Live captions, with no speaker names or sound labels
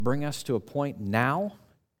bring us to a point now,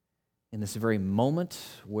 in this very moment,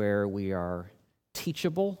 where we are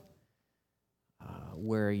teachable,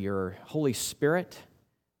 where your Holy Spirit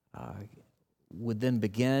would then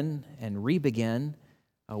begin and re-begin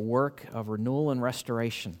a work of renewal and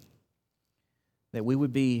restoration, that we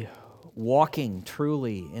would be walking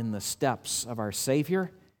truly in the steps of our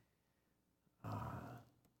Savior,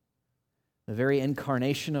 the very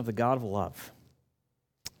incarnation of the God of love.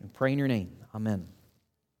 And pray in your name. Amen.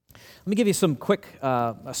 Let me give you some quick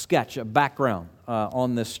a sketch, a background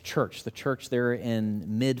on this church, the church there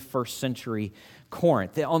in mid-first century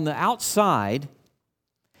Corinth. On the outside,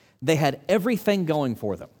 they had everything going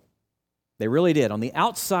for them. They really did. On the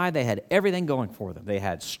outside, they had everything going for them. They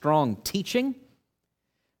had strong teaching.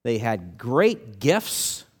 They had great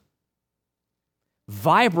gifts,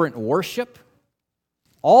 vibrant worship.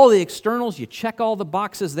 All the externals, you check all the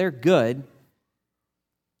boxes, they're good.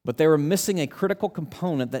 But they were missing a critical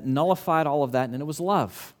component that nullified all of that, and it was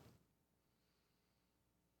love.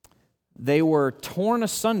 They were torn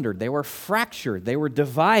asunder. They were fractured. They were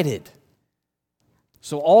divided.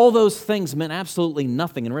 So all those things meant absolutely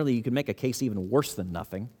nothing, and really you could make a case even worse than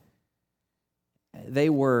nothing. They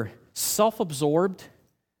were self-absorbed,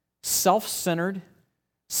 self-centered,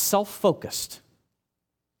 self-focused.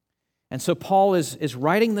 And so Paul is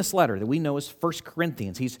writing this letter that we know as 1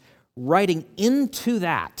 Corinthians. He's writing into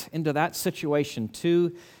that situation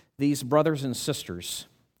to these brothers and sisters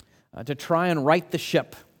to try and right the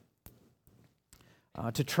ship,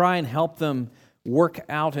 to try and help them work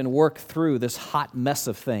out and work through this hot mess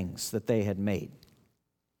of things that they had made.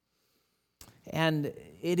 And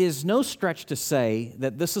it is no stretch to say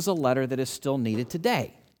that this is a letter that is still needed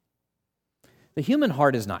today. The human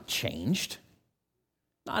heart is not changed,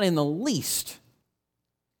 not in the least.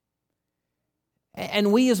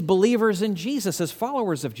 And we as believers in Jesus, as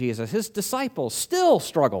followers of Jesus, His disciples, still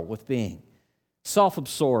struggle with being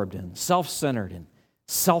self-absorbed and self-centered and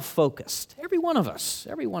self-focused. Every one of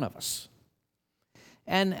us.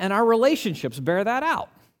 And our relationships bear that out.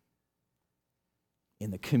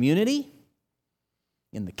 In the community,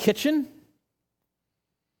 in the kitchen,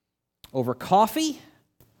 over coffee,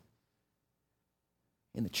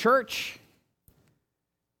 in the church.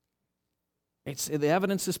 The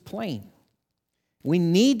evidence is plain. We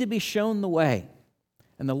need to be shown the way.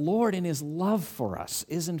 And the Lord, in His love for us,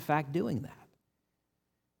 is in fact doing that.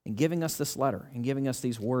 And giving us this letter and giving us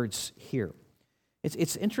these words here.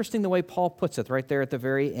 It's interesting the way Paul puts it right there at the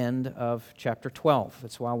very end of chapter 12.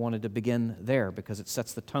 That's why I wanted to begin there, because it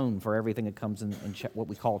sets the tone for everything that comes in what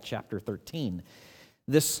we call chapter 13.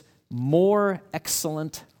 This more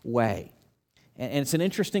excellent way. And it's an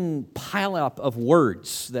interesting pileup of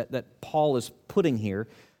words that Paul is putting here.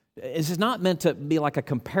 It's not meant to be like a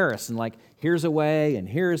comparison, like here's a way, and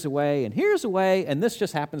here's a way, and here's a way, and this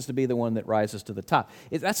just happens to be the one that rises to the top.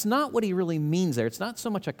 That's not what he really means there. It's not so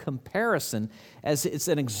much a comparison as it's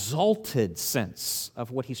an exalted sense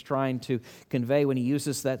of what he's trying to convey when he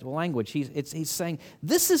uses that language. He's saying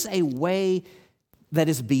this is a way that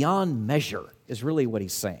is beyond measure, is really what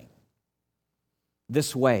he's saying.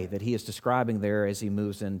 This way that he is describing there as he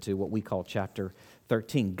moves into what we call chapter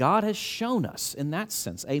 13. God has shown us, in that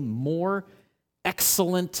sense, a more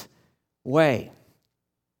excellent way,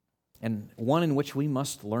 and one in which we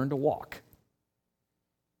must learn to walk.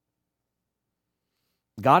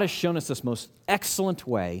 God has shown us this most excellent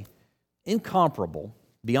way, incomparable,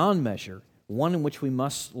 beyond measure, one in which we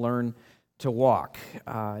must learn to walk.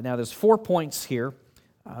 Now, there's 4 points here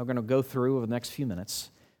we're going to go through over the next few minutes.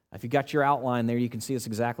 If you've got your outline there, you can see it's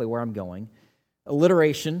exactly where I'm going.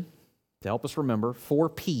 Alliteration, to help us remember, 4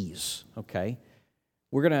 P's, okay?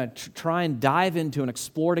 We're going to try and dive into and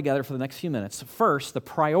explore together for the next few minutes. First, the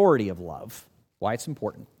priority of love, why it's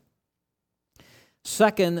important.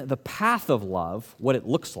 Second, the path of love, what it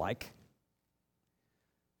looks like.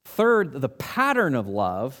 Third, the pattern of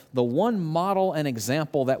love, the one model and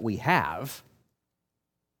example that we have.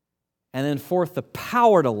 And then fourth, the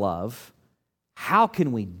power to love. How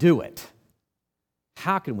can we do it?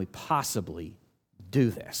 How can we possibly do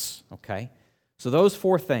this? Okay? So those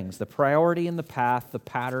 4 things, the priority and the path, the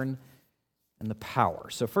pattern, and the power.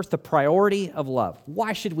 So first, the priority of love.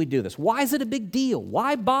 Why should we do this? Why is it a big deal?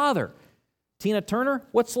 Why bother? Tina Turner,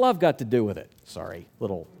 what's love got to do with it? Sorry,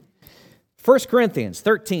 little. 1 Corinthians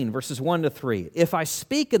 13, verses 1 to 3. If I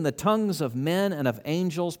speak in the tongues of men and of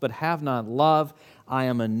angels, but have not love, I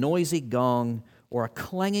am a noisy gong or a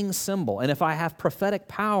clanging cymbal. And if I have prophetic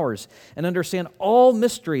powers and understand all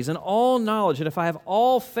mysteries and all knowledge, and if I have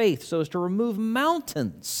all faith so as to remove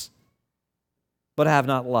mountains, but have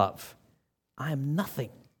not love, I am nothing.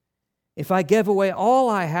 If I give away all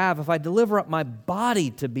I have, if I deliver up my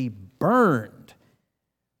body to be burned,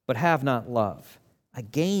 but have not love, I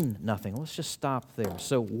gain nothing. Let's just stop there.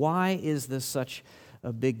 So why is this such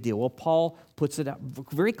a big deal? Well, Paul puts it out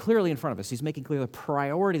very clearly in front of us. He's making clear the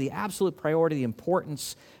priority, the absolute priority, the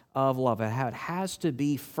importance of love, and how it has to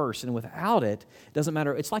be first. And without it, it doesn't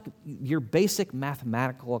matter. It's like your basic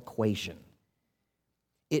mathematical equation.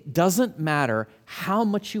 It doesn't matter how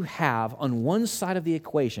much you have on one side of the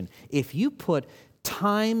equation. If you put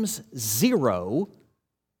times 0,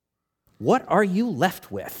 what are you left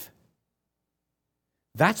with?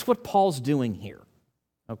 That's what Paul's doing here,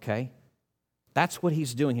 okay? That's what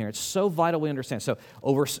he's doing here. It's so vital we understand. So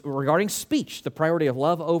regarding speech, the priority of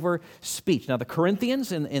love over speech. Now the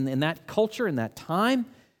Corinthians in that culture, in that time,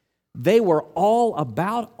 they were all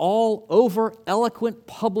over eloquent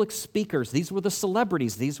public speakers. These were the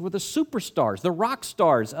celebrities. These were the superstars, the rock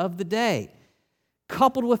stars of the day.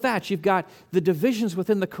 Coupled with that, you've got the divisions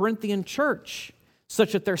within the Corinthian church,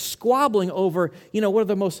 such that they're squabbling over, what are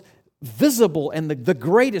the most visible and the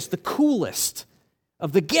greatest, the coolest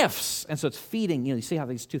of the gifts. And so it's feeding, you see how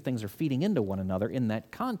these two things are feeding into one another in that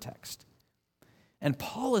context. And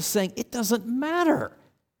Paul is saying it doesn't matter.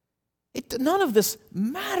 None of this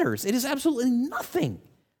matters. It is absolutely nothing.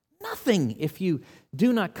 Nothing if you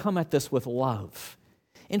do not come at this with love.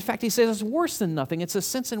 In fact, he says it's worse than nothing. It's a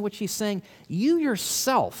sense in which he's saying you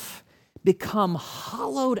yourself become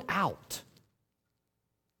hollowed out.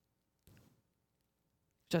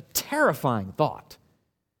 It's a terrifying thought.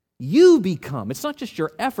 You become, it's not just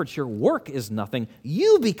your efforts, your work is nothing,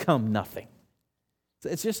 you become nothing.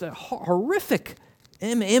 It's just a horrific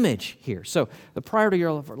image here. So the priority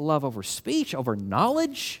of love over speech, over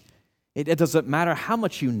knowledge, it doesn't matter how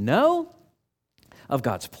much you know of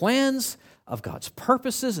God's plans, of God's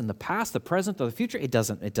purposes in the past, the present, or the future. It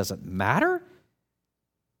doesn't matter.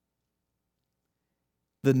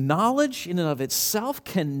 The knowledge in and of itself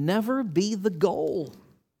can never be the goal.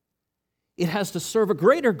 It has to serve a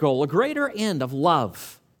greater goal, a greater end of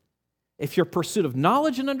love. If your pursuit of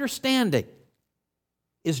knowledge and understanding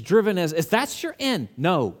is driven as that's your end,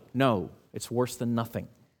 no, it's worse than nothing.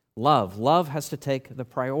 Love has to take the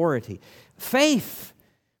priority. Faith,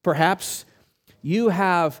 perhaps you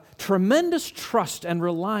have tremendous trust and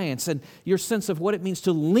reliance and your sense of what it means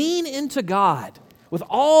to lean into God with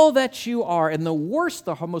all that you are in the worst,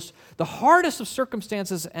 the hardest of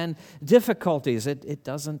circumstances and difficulties. It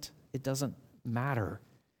doesn't matter.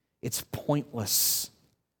 It's pointless,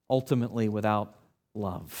 ultimately, without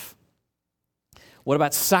love. What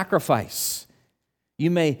about sacrifice?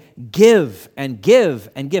 You may give and give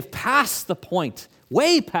and give past the point,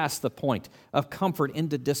 way past the point of comfort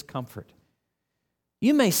into discomfort.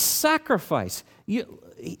 You may sacrifice.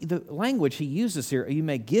 The language he uses here, you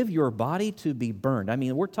may give your body to be burned. I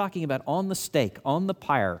mean, we're talking about on the stake, on the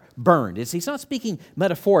pyre, burned. He's not speaking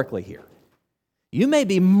metaphorically here. You may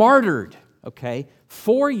be martyred,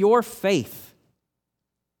 for your faith.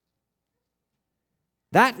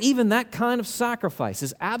 Even that kind of sacrifice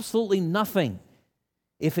is absolutely nothing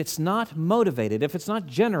if it's not motivated, if it's not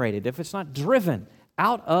generated, if it's not driven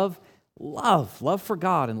out of love for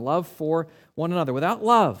God and love for one another. Without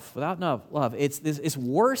love, it's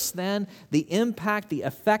worse than the impact, the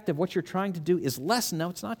effect of what you're trying to do is less. No,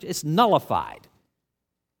 it's not. It's nullified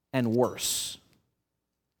and worse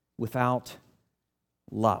without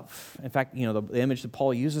love. In fact, the image that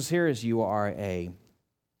Paul uses here is you are a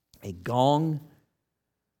gong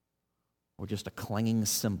or just a clanging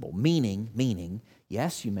cymbal, meaning,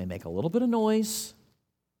 yes, you may make a little bit of noise,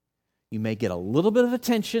 you may get a little bit of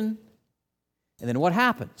attention, and then what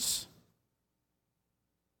happens?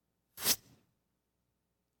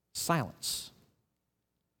 Silence.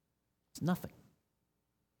 It's nothing.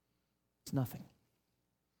 It's nothing.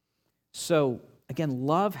 So, again,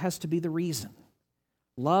 love has to be the reason.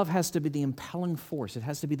 Love has to be the impelling force. It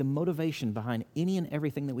has to be the motivation behind any and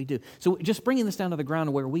everything that we do. So just bringing this down to the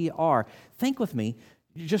ground where we are, think with me,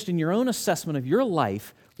 just in your own assessment of your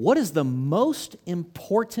life, what is the most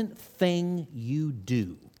important thing you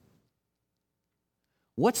do?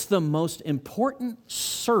 What's the most important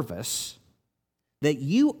service that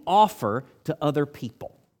you offer to other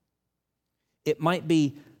people? It might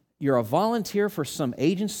be you're a volunteer for some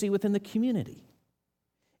agency within the community.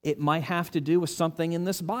 It might have to do with something in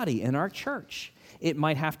this body, in our church. It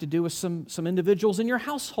might have to do with some individuals in your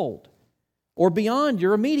household or beyond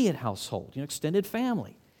your immediate household, extended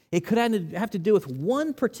family. It could have to do with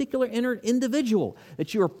one particular individual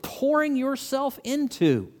that you are pouring yourself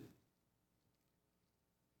into.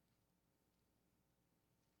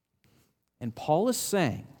 And Paul is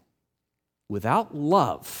saying, without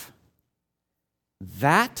love,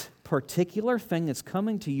 that particular thing that's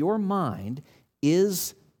coming to your mind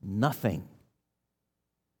is nothing.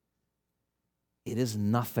 It is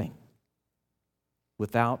nothing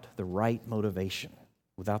without the right motivation,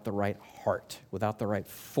 without the right heart, without the right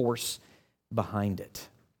force behind it.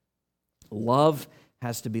 Love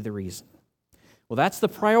has to be the reason. Well, that's the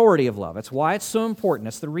priority of love. That's why it's so important.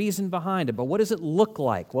 That's the reason behind it. But what does it look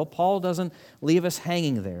like? Well, Paul doesn't leave us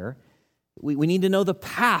hanging there. We need to know the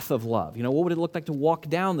path of love. What would it look like to walk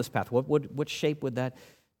down this path? What shape would that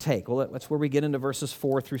take? Well, that's where we get into verses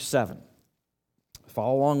 4 through 7.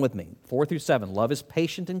 Follow along with me. 4 through 7. Love is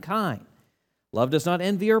patient and kind. Love does not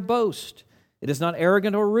envy or boast. It is not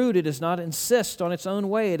arrogant or rude. It does not insist on its own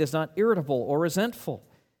way. It is not irritable or resentful.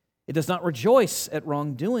 It does not rejoice at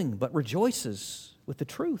wrongdoing, but rejoices with the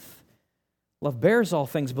truth. Love bears all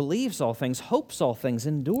things, believes all things, hopes all things,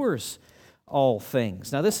 endures all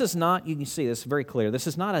things. Now, this is not, you can see this very clear, this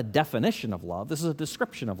is not a definition of love. This is a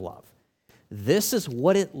description of love. This is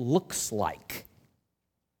what it looks like.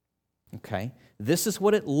 Okay? This is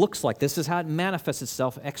what it looks like. This is how it manifests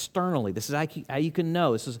itself externally. This is how you can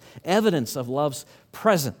know. This is evidence of love's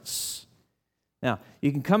presence. Now,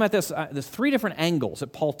 you can come at this, there's 3 different angles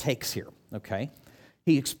that Paul takes here, okay?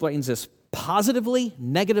 He explains this positively,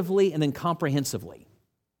 negatively, and then comprehensively,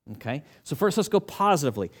 okay? So first, let's go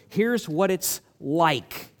positively. Here's what it's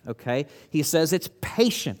like, okay? He says it's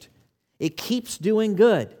patient. It keeps doing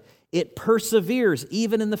good. It perseveres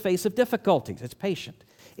even in the face of difficulties. It's patient.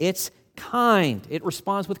 It's kind. It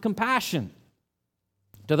responds with compassion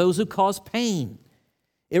to those who cause pain.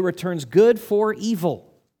 It returns good for evil.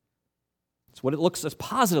 It's what it looks, as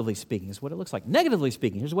positively speaking, is what it looks like. Negatively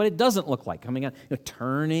speaking, here's what it doesn't look like. Coming out,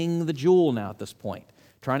 turning the jewel now at this point,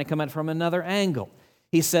 trying to come at it from another angle.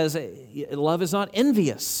 He says, love is not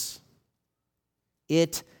envious.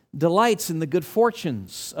 It delights in the good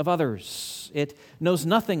fortunes of others. It knows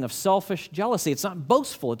nothing of selfish jealousy. It's not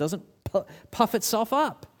boastful. It doesn't puff itself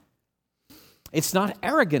up. It's not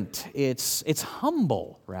arrogant. It's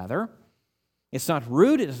humble, rather. It's not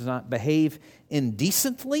rude. It does not behave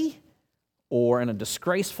indecently or in a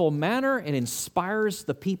disgraceful manner. It inspires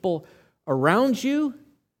the people around you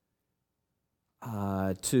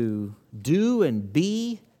to do and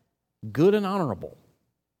be good and honorable.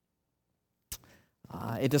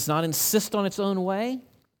 It does not insist on its own way.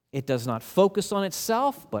 It does not focus on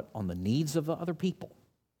itself, but on the needs of the other people.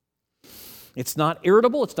 It's not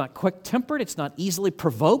irritable. It's not quick-tempered. It's not easily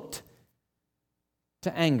provoked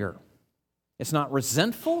to anger. It's not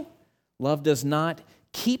resentful. Love does not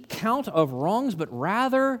keep count of wrongs, but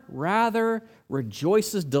rather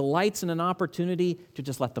rejoices, delights in an opportunity to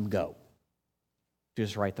just let them go, to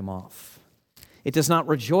just write them off. It does not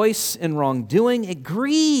rejoice in wrongdoing. It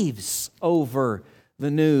grieves over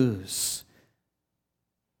the news.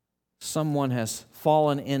 Someone has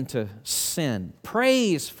fallen into sin.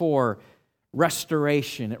 Prays for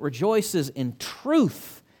restoration. It rejoices in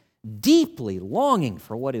truth, deeply longing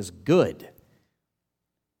for what is good.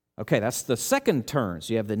 Okay, that's the second turn.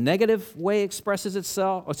 So you have the negative way it expresses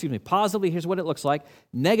itself. Positively, here's what it looks like.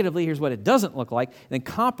 Negatively, here's what it doesn't look like. And then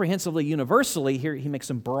comprehensively, universally, here he makes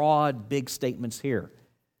some broad, big statements here.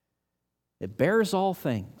 It bears all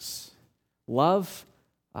things. Love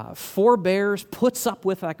forbears, puts up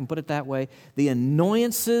with, I can put it that way, the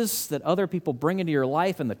annoyances that other people bring into your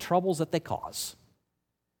life and the troubles that they cause.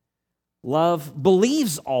 Love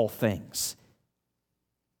believes all things.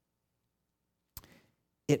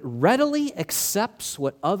 It readily accepts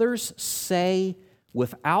what others say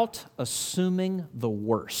without assuming the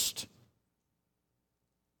worst.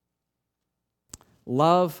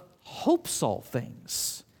 Love hopes all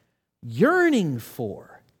things, yearning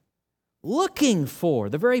for, looking for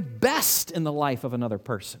the very best in the life of another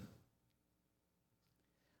person.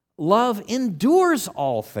 Love endures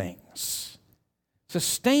all things,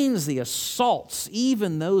 sustains the assaults,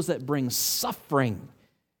 even those that bring suffering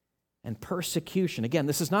and persecution. Again,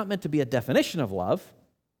 this is not meant to be a definition of love,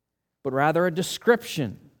 but rather a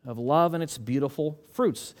description of love and its beautiful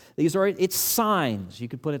fruits. These are its signs, you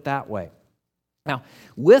could put it that way. Now,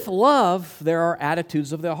 with love, there are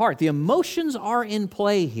attitudes of the heart. The emotions are in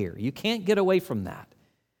play here. You can't get away from that.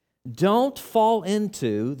 Don't fall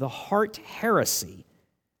into the heart heresy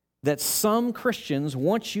that some Christians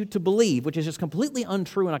want you to believe, which is just completely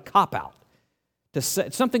untrue and a cop-out. To say,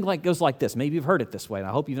 something goes like this. Maybe you've heard it this way, and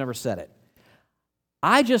I hope you've never said it.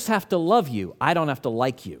 I just have to love you. I don't have to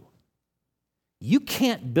like you. You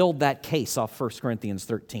can't build that case off 1 Corinthians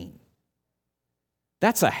 13.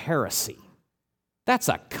 That's a heresy. That's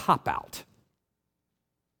a cop-out.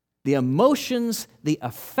 The emotions, the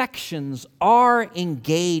affections are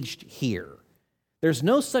engaged here. There's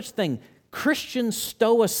no such thing Christian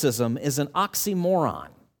stoicism is an oxymoron.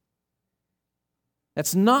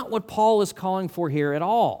 That's not what Paul is calling for here at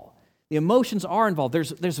all. The emotions are involved.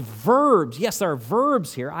 There's verbs. Yes, there are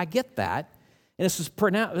verbs here. I get that. And this is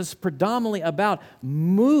predominantly about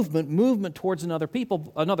movement towards another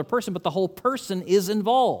person, but the whole person is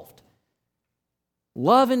involved.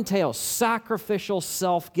 Love entails sacrificial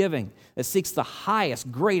self-giving that seeks the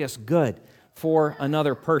highest, greatest good for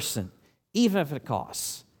another person, even if it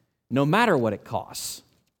costs, no matter what it costs.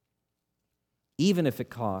 Even if it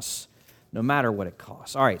costs, no matter what it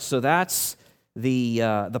costs. All right, so that's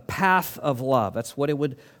the path of love. That's what it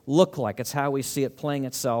would look like. It's how we see it playing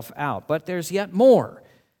itself out. But there's yet more.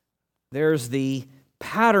 There's the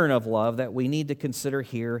pattern of love that we need to consider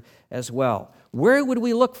here as well. Where would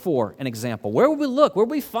we look for an example? Where would we look? Where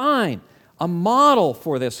would we find a model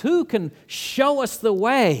for this? Who can show us the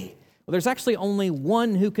way? Well, there's actually only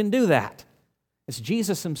one who can do that. It's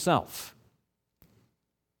Jesus himself.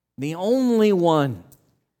 The only one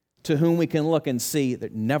to whom we can look and see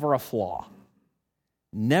that never a flaw.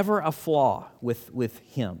 Never a flaw with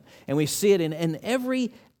him. And we see it in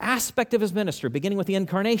every aspect of his ministry, beginning with the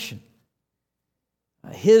incarnation.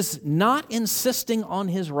 His not insisting on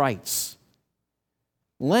his rights,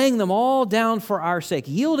 laying them all down for our sake,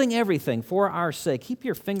 yielding everything for our sake. Keep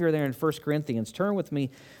your finger there in 1 Corinthians. Turn with me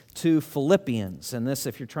to Philippians. And this,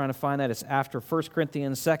 if you're trying to find that, it's after 1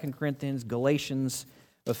 Corinthians, 2 Corinthians, Galatians,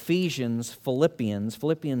 Ephesians,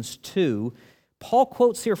 Philippians 2. Paul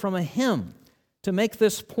quotes here from a hymn to make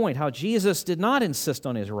this point, how Jesus did not insist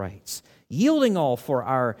on his rights, yielding all for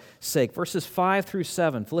our sake. Verses 5 through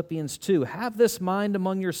 7, Philippians 2, have this mind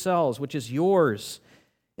among yourselves, which is yours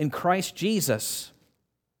in Christ Jesus,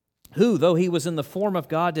 who, though he was in the form of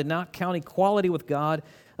God, did not count equality with God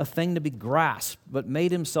a thing to be grasped, but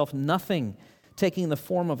made himself nothing, taking the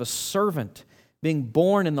form of a servant, being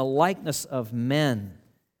born in the likeness of men.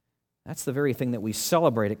 That's the very thing that we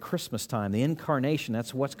celebrate at Christmas time, the incarnation.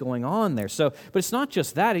 That's what's going on there. But it's not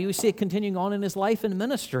just that. You see it continuing on in his life and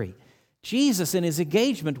ministry. Jesus, in his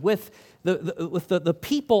engagement with the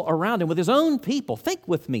people around him, with his own people. Think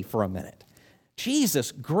with me for a minute.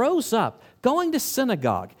 Jesus grows up going to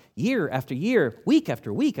synagogue year after year, week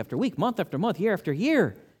after week after week, month after month, year after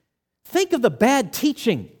year. Think of the bad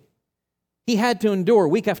teaching he had to endure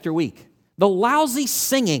week after week. The lousy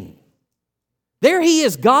singing. There he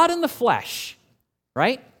is, God in the flesh,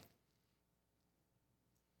 right?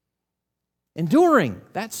 Enduring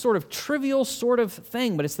that sort of trivial sort of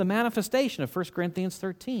thing, but it's the manifestation of 1 Corinthians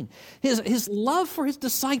 13. His love for his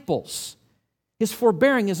disciples, his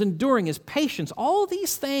forbearing, his enduring, his patience, all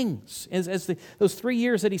these things, those 3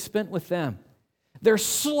 years that he spent with them, their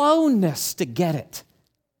slowness to get it,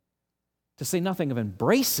 to say nothing of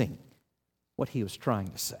embracing what he was trying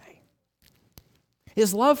to say.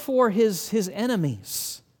 His love for his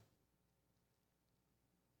enemies,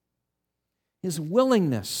 his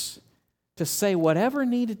willingness to say whatever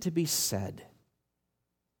needed to be said,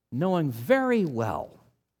 knowing very well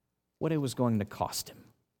what it was going to cost him.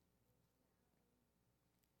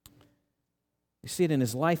 We see it in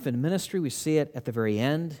his life and ministry. We see it at the very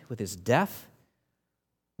end with his death,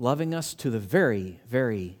 loving us to the very,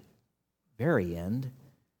 very, very end.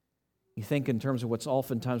 You think in terms of what's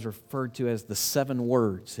oftentimes referred to as the 7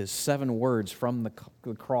 words, his 7 words from the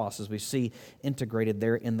cross, as we see integrated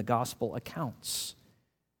there in the gospel accounts.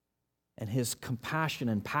 And his compassion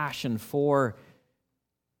and passion for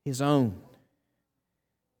his own.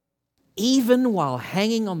 Even while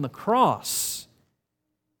hanging on the cross,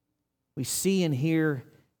 we see and hear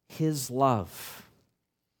his love.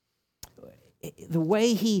 The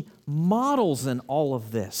way he models in all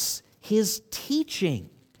of this, his teaching,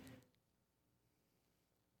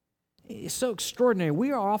 is so extraordinary.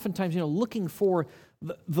 We are oftentimes, looking for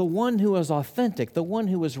the one who is authentic, the one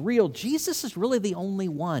who is real. Jesus is really the only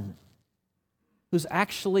one who's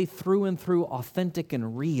actually through and through authentic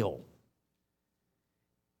and real.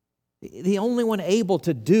 The only one able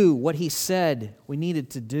to do what he said we needed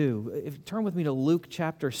to do. Turn with me to Luke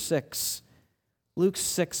chapter 6. Luke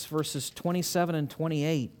 6, verses 27 and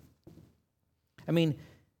 28. I mean,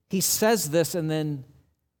 he says this and then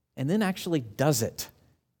actually does it.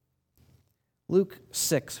 Luke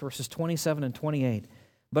 6, verses 27 and 28.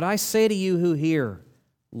 But I say to you who hear,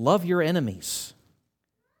 love your enemies.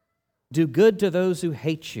 Do good to those who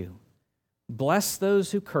hate you. Bless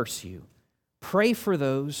those who curse you. Pray for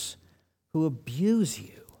those who abuse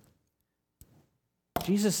you.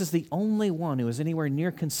 Jesus is the only one who is anywhere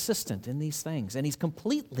near consistent in these things, and he's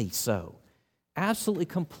completely so. Absolutely,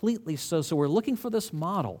 completely so. So we're looking for this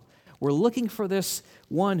model. We're looking for this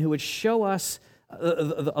one who would show us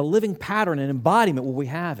a living pattern, an embodiment. Well, we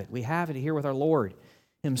have it. We have it here with our Lord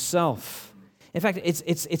Himself. In fact,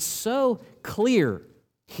 it's so clear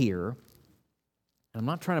here. And I'm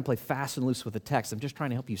not trying to play fast and loose with the text. I'm just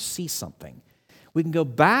trying to help you see something. We can go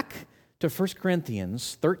back to 1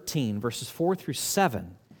 Corinthians 13, verses 4 through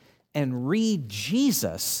 7, and read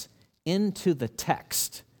Jesus into the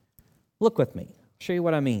text. Look with me. I'll show you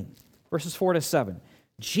what I mean. Verses 4 to 7.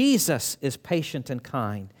 Jesus is patient and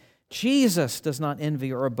kind. Jesus does not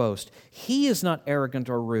envy or boast. He is not arrogant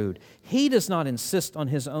or rude. He does not insist on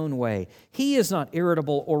his own way. He is not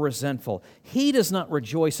irritable or resentful. He does not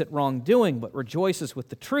rejoice at wrongdoing, but rejoices with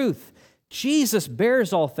the truth. Jesus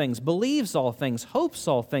bears all things, believes all things, hopes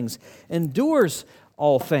all things, endures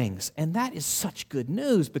all things. And that is such good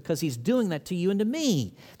news because He's doing that to you and to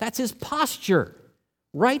me. That's His posture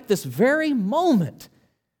right this very moment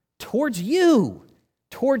towards you,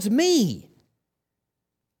 towards me.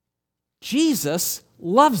 Jesus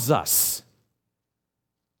loves us.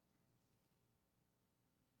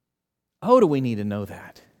 Oh, do we need to know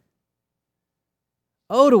that?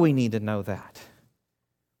 Oh, do we need to know that?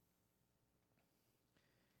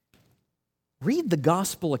 Read the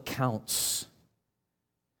gospel accounts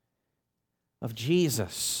of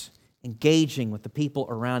Jesus engaging with the people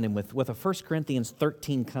around Him with a 1 Corinthians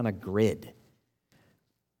 13 kind of grid.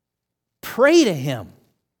 Pray to Him.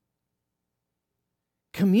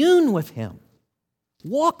 Commune with Him.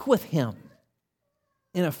 Walk with Him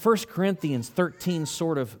in a 1 Corinthians 13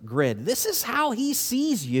 sort of grid. This is how He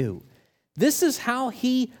sees you. This is how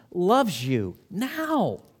He loves you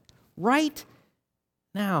now, right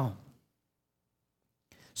now.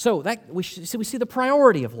 So that we see the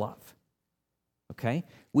priority of love. Okay?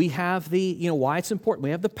 We have why it's important.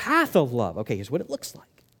 We have the path of love. Okay, here's what it looks like.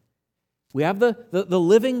 We have the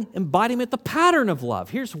living embodiment, the pattern of love.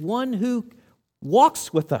 Here's one who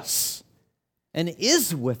walks with us and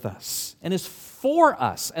is with us and is for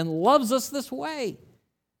us and loves us this way.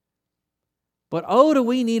 But oh, do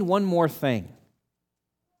we need one more thing.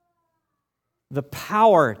 The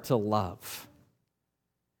power to love.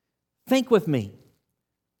 Think with me.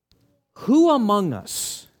 Who among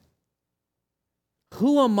us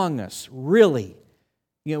really,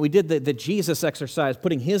 we did the Jesus exercise,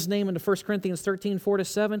 putting His name into 1 Corinthians 13, 4 to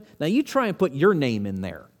 7. Now you try and put your name in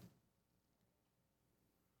there.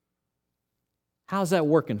 How's that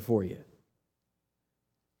working for you?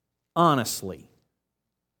 Honestly,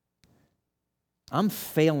 I'm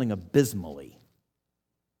failing abysmally.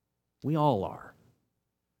 We all are,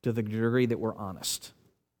 to the degree that we're honest.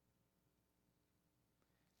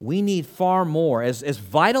 We need far more, as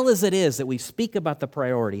vital as it is that we speak about the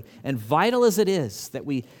priority, and vital as it is that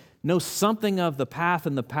we know something of the path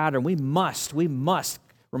and the pattern, we must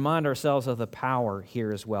remind ourselves of the power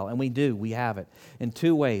here as well. And we have it in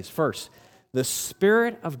two ways. First, the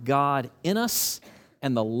Spirit of God in us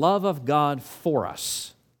and the love of God for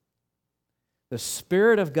us. The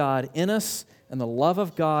Spirit of God in us and the love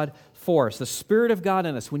of God for us. The Spirit of God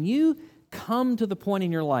in us. When you come to the point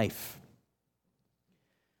in your life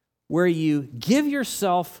where you give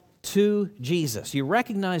yourself to Jesus, you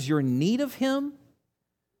recognize your need of Him,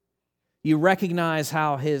 you recognize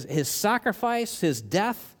how His sacrifice, His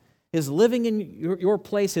death, His living in your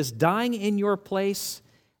place, His dying in your place,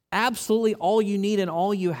 absolutely all you need and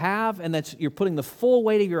all you have, and that you're putting the full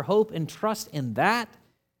weight of your hope and trust in that.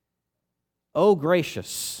 Oh,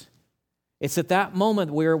 gracious. It's at that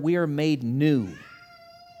moment where we are made new.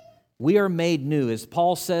 We are made new. As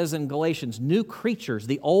Paul says in Galatians, new creatures.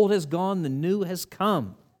 The old has gone, the new has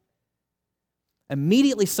come.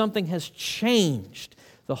 Immediately something has changed.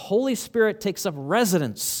 The Holy Spirit takes up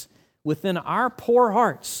residence within our poor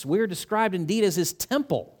hearts. We are described indeed as His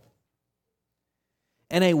temple.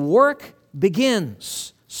 And a work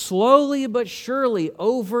begins slowly but surely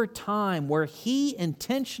over time where He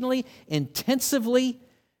intentionally, intensively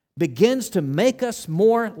begins to make us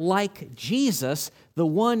more like Jesus, the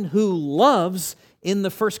one who loves in the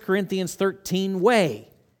 1 Corinthians 13 way.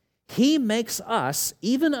 He makes us,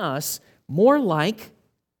 even us, more like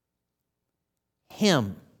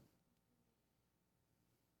Him.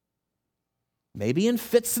 Maybe in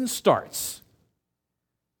fits and starts,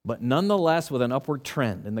 but nonetheless with an upward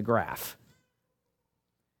trend in the graph.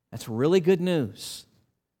 That's really good news.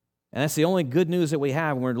 And that's the only good news that we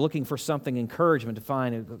have when we're looking for something, encouragement to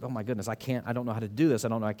find, oh my goodness, I don't know how to do this, I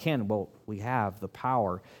don't know I can. Well, we have the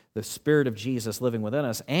power, the Spirit of Jesus living within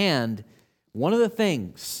us. And one of the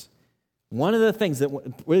things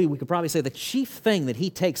that really we could probably say the chief thing that He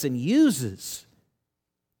takes and uses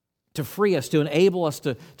to free us, to enable us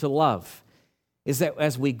to love, is that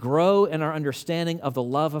as we grow in our understanding of the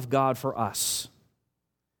love of God for us,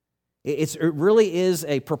 It really is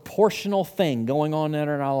a proportional thing going on in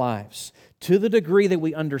our lives. To the degree that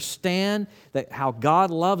we understand that how God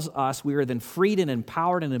loves us, we are then freed and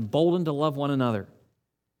empowered and emboldened to love one another.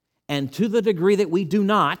 And to the degree that we do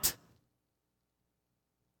not,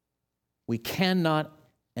 we cannot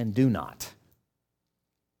and do not.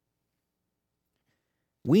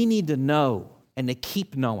 We need to know and to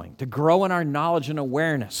keep knowing, to grow in our knowledge and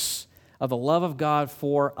awareness of the love of God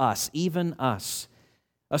for us, even us,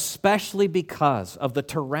 especially because of the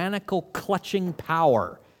tyrannical clutching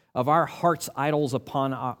power of our heart's idols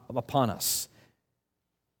upon us,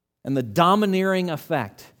 and the domineering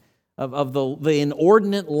effect of the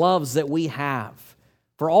inordinate loves that we have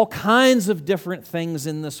for all kinds of different things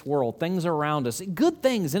in this world, things around us, good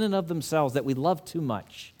things in and of themselves that we love too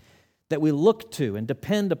much, that we look to and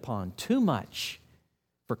depend upon too much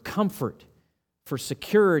for comfort, for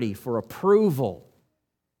security, for approval.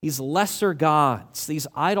 These lesser gods, these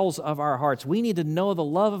idols of our hearts, we need to know the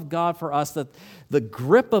love of God for us, that the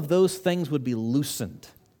grip of those things would be loosened.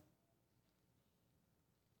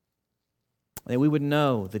 That we would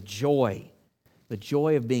know the joy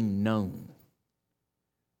of being known,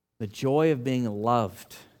 the joy of being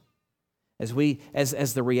loved.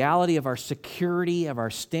 As the reality of our security, of our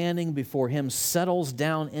standing before Him settles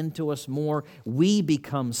down into us more, we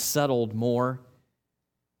become settled more,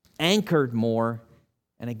 anchored more,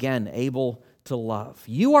 and again, able to love.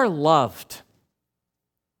 You are loved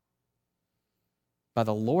by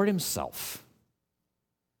the Lord Himself.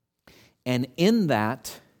 And in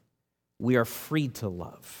that, we are free to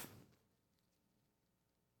love.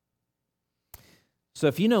 So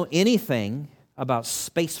if you know anything about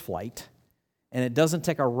space flight, and it doesn't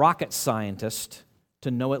take a rocket scientist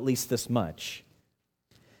to know at least this much,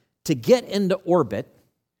 to get into orbit,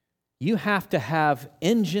 you have to have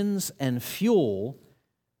engines and fuel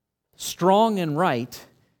strong and right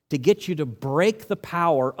to get you to break the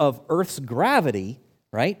power of Earth's gravity,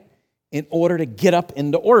 right, in order to get up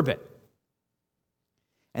into orbit.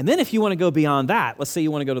 And then if you want to go beyond that, let's say you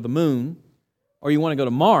want to go to the moon or you want to go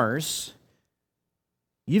to Mars,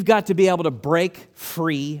 you've got to be able to break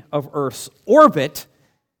free of Earth's orbit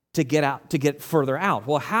to get further out.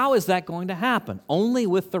 Well, how is that going to happen? Only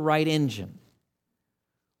with the right engine.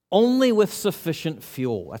 Only with sufficient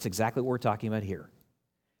fuel. That's exactly what we're talking about here.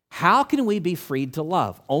 How can we be freed to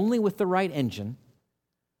love? Only with the right engine,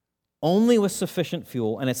 only with sufficient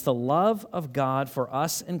fuel, and it's the love of God for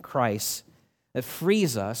us in Christ that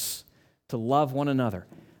frees us to love one another.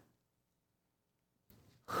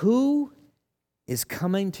 Who is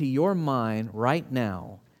coming to your mind right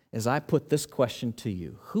now as I put this question to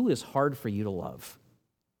you? Who is hard for you to love?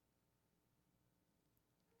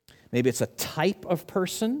 Maybe it's a type of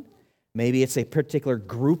person. Maybe it's a particular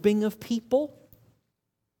grouping of people.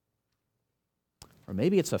 Or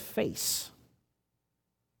maybe it's a face.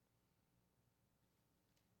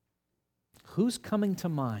 Who's coming to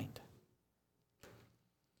mind?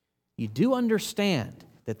 You do understand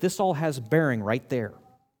that this all has bearing right there.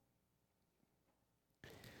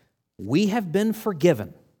 We have been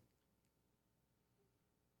forgiven.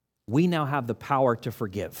 We now have the power to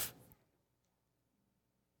forgive.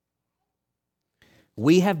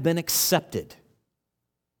 We have been accepted.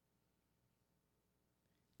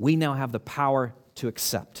 We now have the power to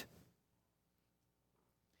accept.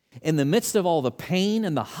 In the midst of all the pain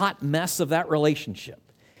and the hot mess of that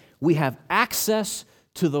relationship, we have access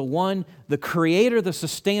to the one, the creator, the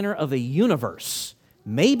sustainer of the universe.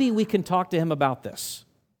 Maybe we can talk to Him about this.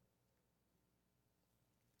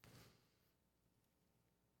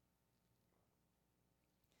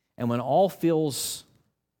 And when all feels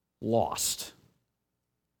lost,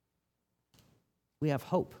 we have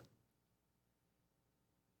hope.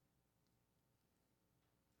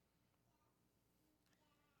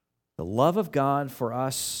 The love of God for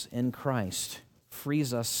us in Christ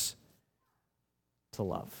frees us to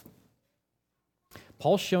love.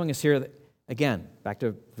 Paul's showing us here that, again, back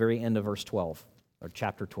to the very end of verse 12, or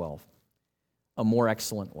chapter 12, a more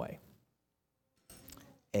excellent way,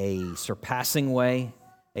 a surpassing way,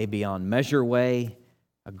 a beyond measure way,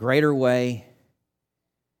 a greater way.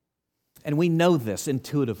 And we know this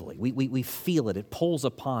intuitively. We feel it. It pulls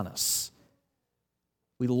upon us.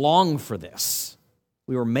 We long for this.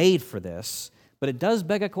 We were made for this. But it does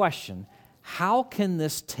beg a question. How can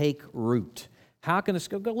this take root? How can this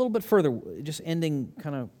go a little bit further, just ending,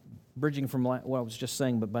 kind of bridging from what I was just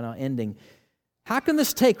saying, but by now ending. How can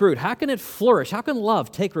this take root? How can it flourish? How can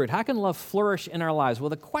love take root? How can love flourish in our lives? Well,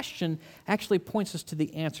 the question actually points us to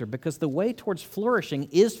the answer, because the way towards flourishing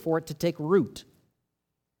is for it to take root.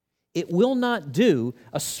 It will not do.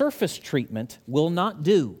 A surface treatment will not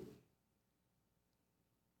do.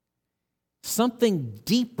 Something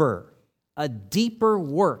deeper, a deeper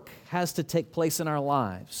work has to take place in our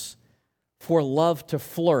lives for love to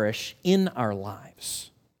flourish in our lives.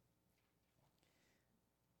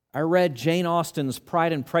 I read Jane Austen's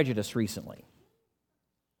Pride and Prejudice recently.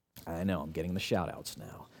 I know, I'm getting the shout-outs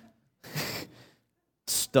now.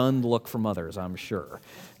 Stunned look from others, I'm sure.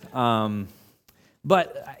 But,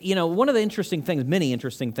 one of the interesting things, many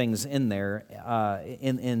interesting things in there,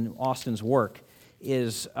 in Austen's work,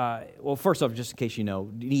 is, first off, just in case you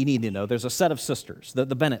need to know, there's a set of sisters,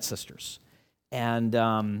 the Bennet sisters.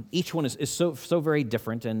 And each one is so very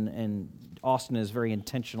different, and Austen is very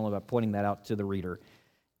intentional about pointing that out to the reader.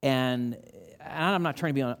 And I'm not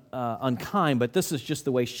trying to be unkind, but this is just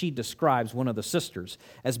the way she describes one of the sisters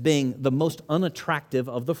as being the most unattractive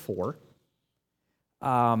of the four.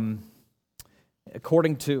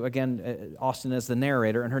 According to, again, Austen as the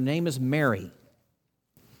narrator, and her name is Mary.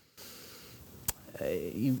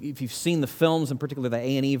 If you've seen the films, and particularly the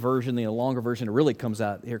A&E version, the longer version, it really comes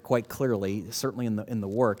out here quite clearly, certainly in the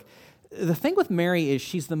work. The thing with Mary is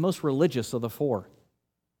she's the most religious of the four.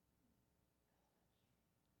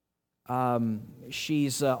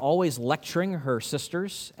 She's always lecturing her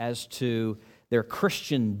sisters as to their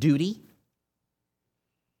Christian duty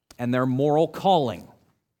and their moral calling.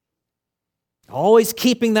 Always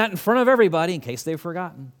keeping that in front of everybody in case they've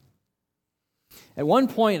forgotten. At one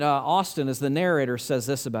point, Austen, as the narrator, says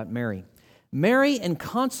this about Mary. Mary, in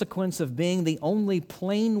consequence of being the only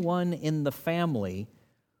plain one in the family,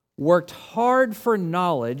 worked hard for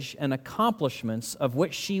knowledge and accomplishments of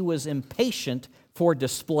which she was impatient for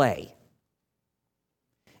display.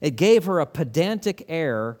 It gave her a pedantic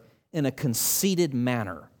air in a conceited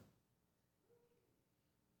manner.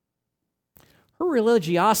 Her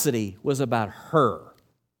religiosity was about her.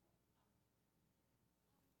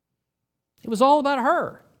 It was all about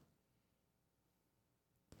her.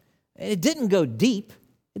 And it didn't go deep.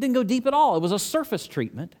 It didn't go deep at all. It was a surface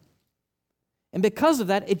treatment. And because of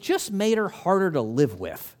that, it just made her harder to live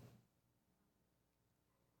with.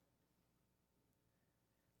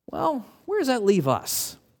 Well, where does that leave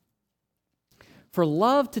us? For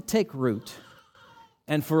love to take root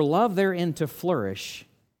and for love therein to flourish,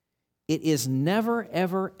 it is never,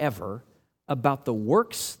 ever, ever about the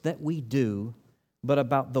works that we do, but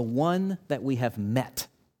about the one that we have met.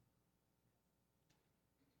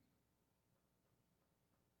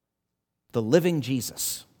 The living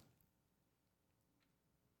Jesus.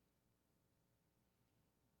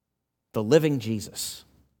 The living Jesus.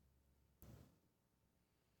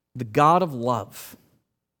 The God of love.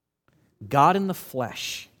 God in the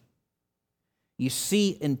flesh. You see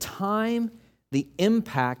in time the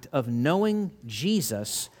impact of knowing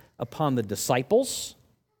Jesus upon the disciples.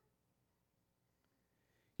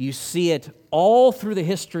 You see it all through the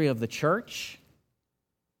history of the church.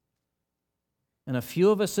 And a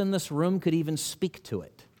few of us in this room could even speak to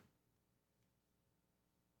it.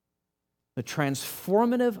 The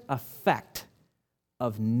transformative effect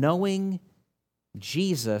of knowing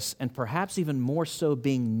Jesus, and perhaps even more so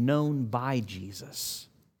being known by Jesus.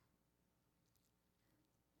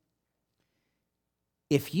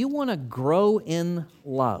 If you want to grow in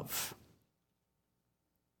love,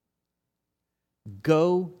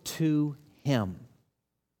 go to Him.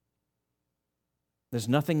 There's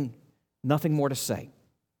nothing more to say,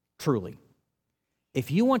 truly.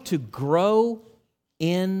 If you want to grow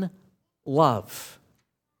in love,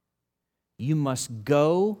 you must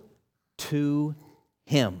go to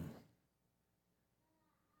Him.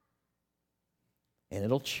 And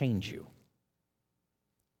it'll change you.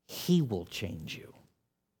 He will change you.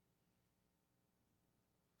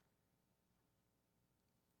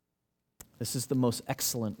 This is the most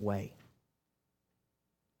excellent way.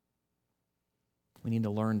 We need to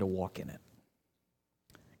learn to walk in it.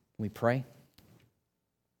 Can we pray?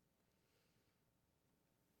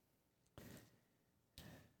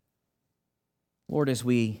 Lord, as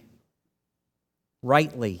we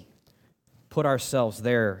rightly put ourselves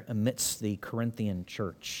there amidst the Corinthian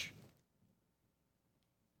church,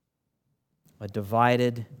 a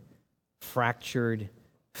divided, fractured,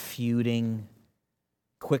 feuding,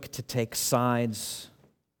 quick to take sides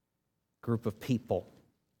group of people,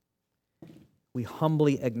 we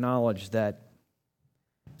humbly acknowledge that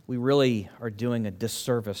we really are doing a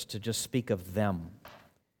disservice to just speak of them.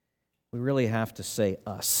 We really have to say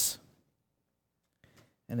us.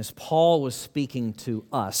 And as Paul was speaking to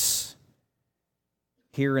us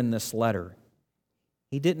here in this letter,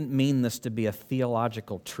 he didn't mean this to be a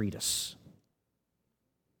theological treatise,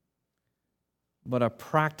 but a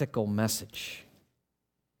practical message.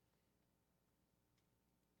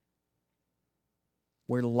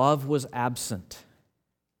 Where love was absent,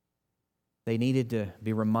 They needed to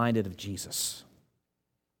be reminded of Jesus.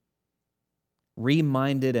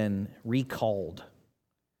 Reminded and recalled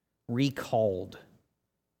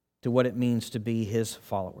to what it means to be His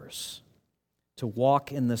followers, to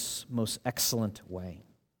walk in this most excellent way.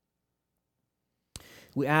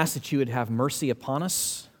 We ask that you would have mercy upon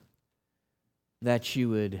us, that you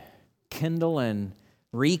would kindle and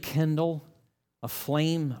rekindle a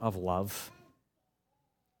flame of love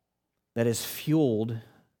that is fueled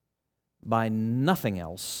by nothing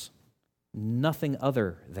else, nothing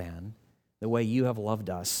other than the way you have loved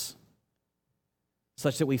us,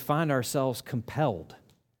 such that we find ourselves compelled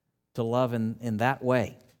to love in that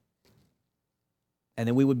way, and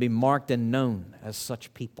that we would be marked and known as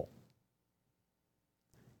such people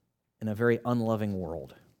in a very unloving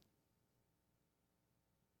world.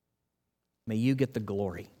 May you get the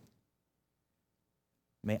glory.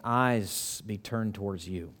 May eyes be turned towards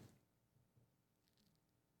you.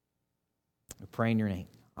 We pray in your name.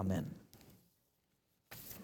 Amen.